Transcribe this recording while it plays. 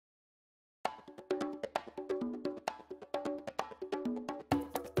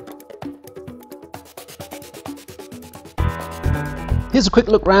Here's a quick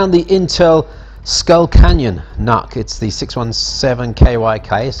look around the Intel Canyon NUC. It's the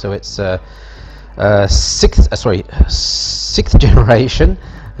 6i7KYK, so it's sixth generation.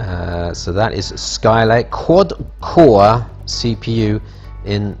 So that is Skylake quad-core CPU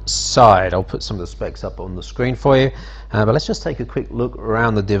inside. I'll put some of the specs up on the screen for you, but let's just take a quick look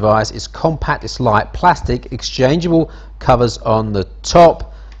around the device. It's compact, it's light, plastic, exchangeable covers on the top,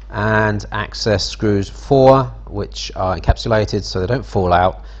 and access screws 4 which are encapsulated so they don't fall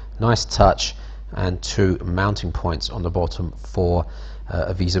out. Nice touch, and 2 mounting points on the bottom for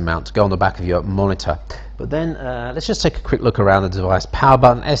a VESA mount to go on the back of your monitor. But then let's just take a quick look around the device. Power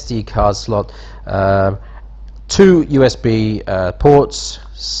button, SD card slot, 2 USB ports,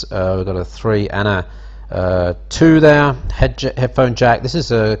 we've got a 3 and a 2 there, headphone jack. This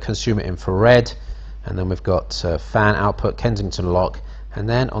is a consumer infrared, and then we've got fan output, Kensington lock, and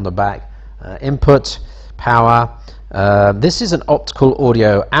then on the back input, power. This is an optical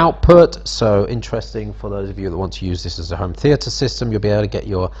audio output, so interesting for those of you that want to use this as a home theater system. You'll be able to get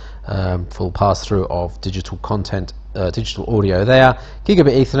your full pass-through of digital content, digital audio there.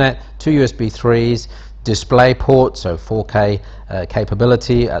 Gigabit Ethernet, 2 USB 3s, display port, so 4K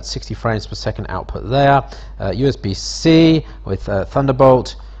capability at 60 frames per second output there, USB-C with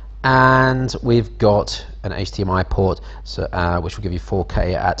Thunderbolt, and we've got an HDMI port, so, which will give you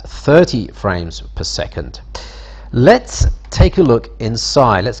 4K at 30 frames per second. Let's take a look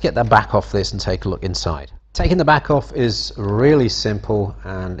inside. Let's get the back off this and take a look inside. Taking the back off is really simple,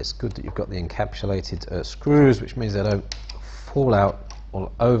 and it's good that you've got the encapsulated screws, which means they don't fall out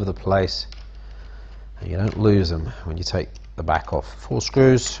all over the place and you don't lose them when you take the back off. 4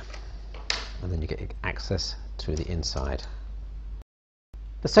 screws, and then you get access to the inside.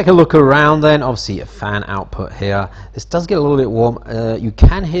 Let's take a look around then. Obviously a fan output here. This does get a little bit warm. You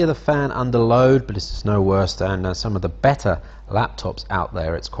can hear the fan under load, but it's no worse than some of the better laptops out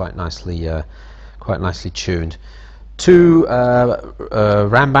there. It's quite nicely tuned. 2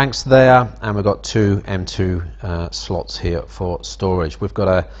 RAM banks there, and we've got 2 M2 slots here for storage. We've got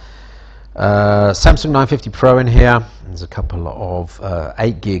a Samsung 950 Pro in here. There's a couple of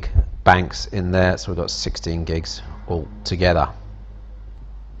 8 gig banks in there, so we've got 16 gigs all together.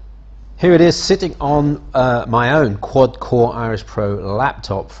 Here it is sitting on my own quad-core Iris Pro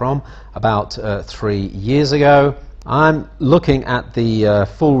laptop from about 3 years ago. I'm looking at the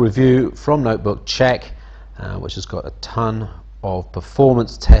full review from Notebook Check, which has got a ton of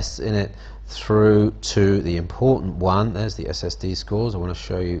performance tests in it, through to the important one. There's the SSD scores. I want to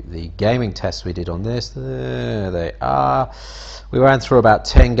show you the gaming tests we did on this. There they are. We ran through about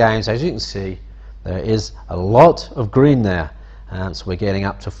 10 games. As you can see, there is a lot of green there. So we're getting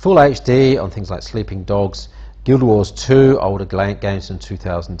up to full HD on things like Sleeping Dogs, Guild Wars 2, older games from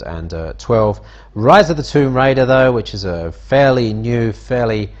 2012. Rise of the Tomb Raider, though, which is a fairly new,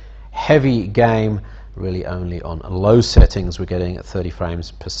 fairly heavy game, really only on low settings we're getting at 30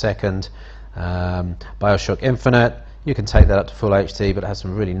 frames per second. Bioshock Infinite, you can take that up to full HD, but it has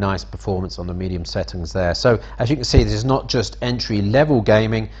some really nice performance on the medium settings there. So as you can see, this is not just entry-level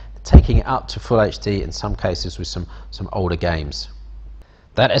gaming, taking it up to full HD in some cases with some older games.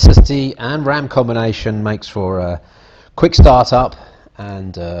 That SSD and RAM combination makes for a quick startup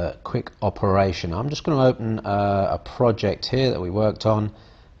and quick operation. I'm just going to open a project here that we worked on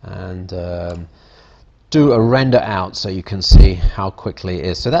and do a render out so you can see how quickly it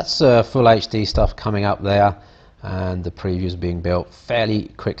is. So that's full HD stuff coming up there, and the preview is being built fairly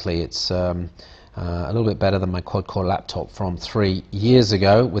quickly. It's a little bit better than my quad-core laptop from 3 years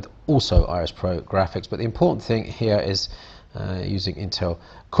ago, with also Iris Pro graphics. But the important thing here is using Intel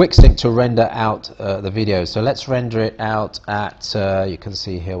QuickSync to render out the video. So let's render it out at, you can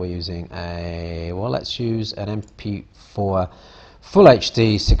see here we're using let's use an MP4 Full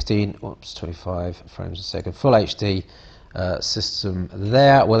HD 25 frames a second, Full HD system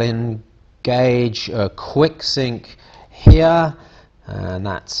there. We'll engage QuickSync here, and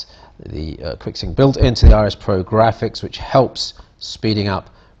that's the QuickSync built into the Iris Pro graphics, which helps speeding up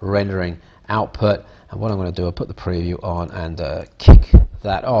rendering output. And what I'm going to do, I'll put the preview on and kick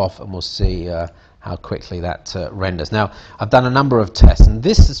that off, and we'll see how quickly that renders. Now, I've done a number of tests, and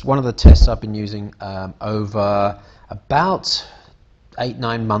this is one of the tests I've been using over about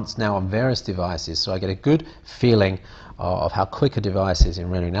 8-9 months now on various devices, so I get a good feeling of how quick a device is in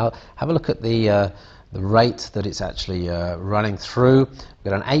rendering. Now, have a look at the rate that it's actually running through.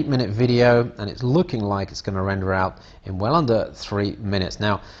 We've got an 8-minute video, and it's looking like it's going to render out in well under 3 minutes.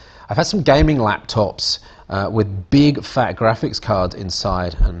 Now, I've had some gaming laptops with big fat graphics cards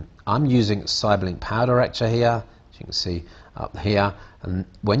inside, and I'm using Cyberlink Powerdirector here, as you can see up here, and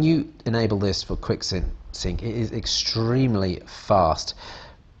when you enable this for QuickSync sync. It is extremely fast.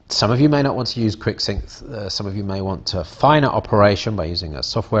 Some of you may not want to use quick sync. Some of you may want a finer operation by using a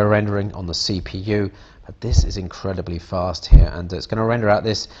software rendering on the CPU. But this is incredibly fast here, and it's going to render out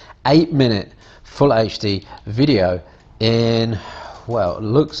this 8-minute full HD video in, well, it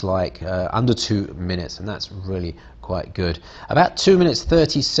looks like under 2 minutes, and that's really quite good. About 2 minutes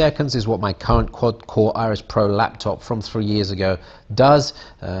 30 seconds is what my current quad-core Iris Pro laptop from 3 years ago does,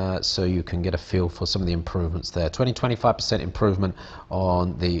 so you can get a feel for some of the improvements there. 20-25% improvement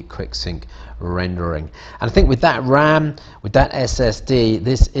on the quick sync rendering. And I think with that RAM, with that SSD,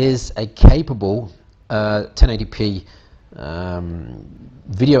 this is a capable 1080p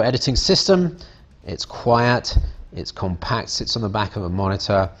video editing system. It's quiet, it's compact, sits on the back of a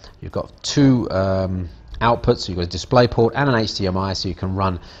monitor. You've got two outputs, so you've got a display port and an HDMI, so you can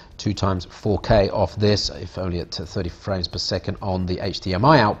run 2x 4K off this, if only at 30 frames per second on the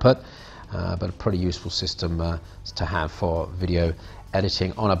HDMI output, but a pretty useful system to have for video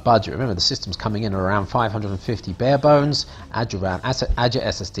editing on a budget. Remember, the system's coming in at around 550 bare bones. Add your RAM, add your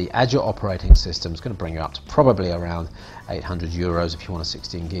SSD, add your operating system. It's going to bring you up to probably around 800 euros if you want a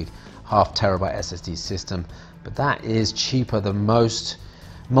 16 gig, half terabyte SSD system. But that is cheaper than most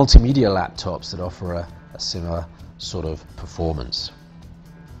multimedia laptops that offer a similar sort of performance.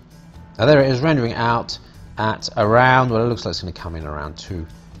 Now there it is, rendering out at around, well, it looks like it's going to come in around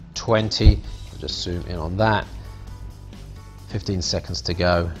 220. I'll just zoom in on that. 15 seconds to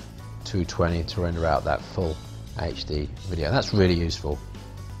go, 220 to render out that full HD video. That's really useful.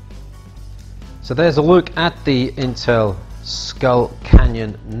 So there's a look at the Intel Skull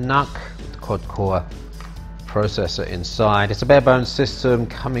Canyon NUC with the quad-core processor inside. It's a bare bones system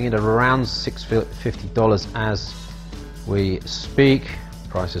coming in at around $650 as we speak.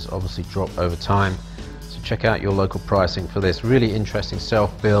 Prices obviously drop over time, so check out your local pricing for this really interesting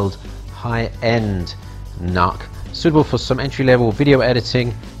self-build high-end NUC, suitable for some entry-level video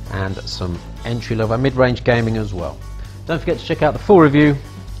editing and some entry-level mid-range gaming as well. Don't forget to check out the full review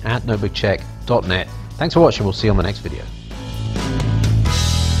at notebookcheck.net. Thanks for watching. We'll see you on the next video.